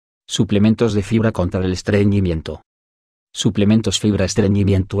Suplementos de fibra contra el estreñimiento. Suplementos fibra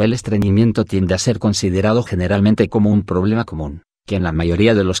estreñimiento. El estreñimiento tiende a ser considerado generalmente como un problema común, que en la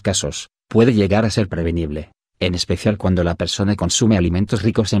mayoría de los casos, puede llegar a ser prevenible, en especial cuando la persona consume alimentos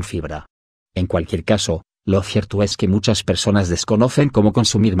ricos en fibra. En cualquier caso, lo cierto es que muchas personas desconocen cómo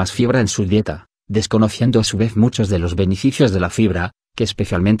consumir más fibra en su dieta, desconociendo a su vez muchos de los beneficios de la fibra, que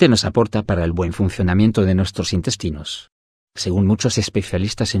especialmente nos aporta para el buen funcionamiento de nuestros intestinos. Según muchos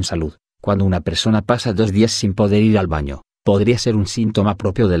especialistas en salud, cuando una persona pasa 2 días sin poder ir al baño, podría ser un síntoma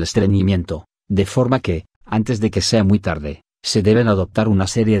propio del estreñimiento, de forma que, antes de que sea muy tarde, se deben adoptar una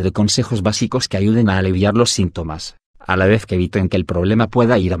serie de consejos básicos que ayuden a aliviar los síntomas, a la vez que eviten que el problema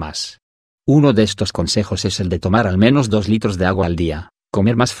pueda ir a más. Uno de estos consejos es el de tomar al menos 2 litros de agua al día,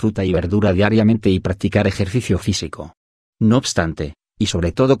 comer más fruta y verdura diariamente y practicar ejercicio físico. No obstante, y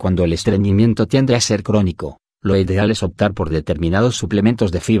sobre todo cuando el estreñimiento tiende a ser crónico, lo ideal es optar por determinados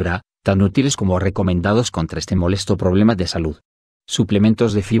suplementos de fibra, tan útiles como recomendados contra este molesto problema de salud.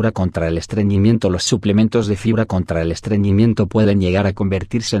 Suplementos de fibra contra el estreñimiento. Los suplementos de fibra contra el estreñimiento pueden llegar a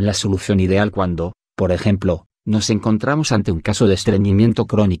convertirse en la solución ideal cuando, por ejemplo, nos encontramos ante un caso de estreñimiento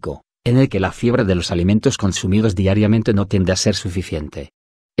crónico, en el que la fibra de los alimentos consumidos diariamente no tiende a ser suficiente.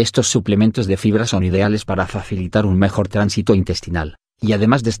 Estos suplementos de fibra son ideales para facilitar un mejor tránsito intestinal, y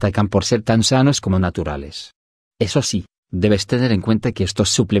además destacan por ser tan sanos como naturales. Eso sí, debes tener en cuenta que estos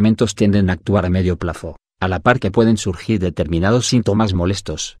suplementos tienden a actuar a medio plazo, a la par que pueden surgir determinados síntomas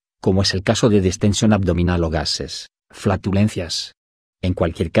molestos, como es el caso de distensión abdominal o gases, flatulencias. En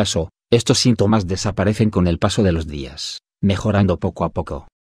cualquier caso, estos síntomas desaparecen con el paso de los días, mejorando poco a poco.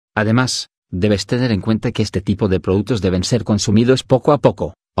 Además, debes tener en cuenta que este tipo de productos deben ser consumidos poco a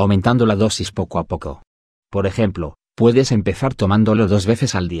poco, aumentando la dosis poco a poco. Por ejemplo, puedes empezar tomándolo 2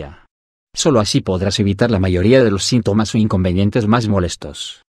 veces al día. Solo así podrás evitar la mayoría de los síntomas o inconvenientes más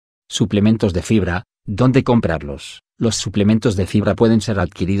molestos. Suplementos de fibra. ¿Dónde comprarlos? Los suplementos de fibra pueden ser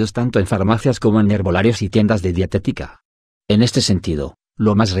adquiridos tanto en farmacias como en herbolarios y tiendas de dietética. En este sentido,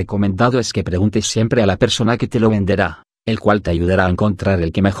 lo más recomendado es que preguntes siempre a la persona que te lo venderá, el cual te ayudará a encontrar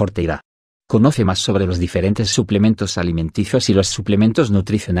el que mejor te irá. Conoce más sobre los diferentes suplementos alimenticios y los suplementos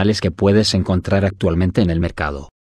nutricionales que puedes encontrar actualmente en el mercado.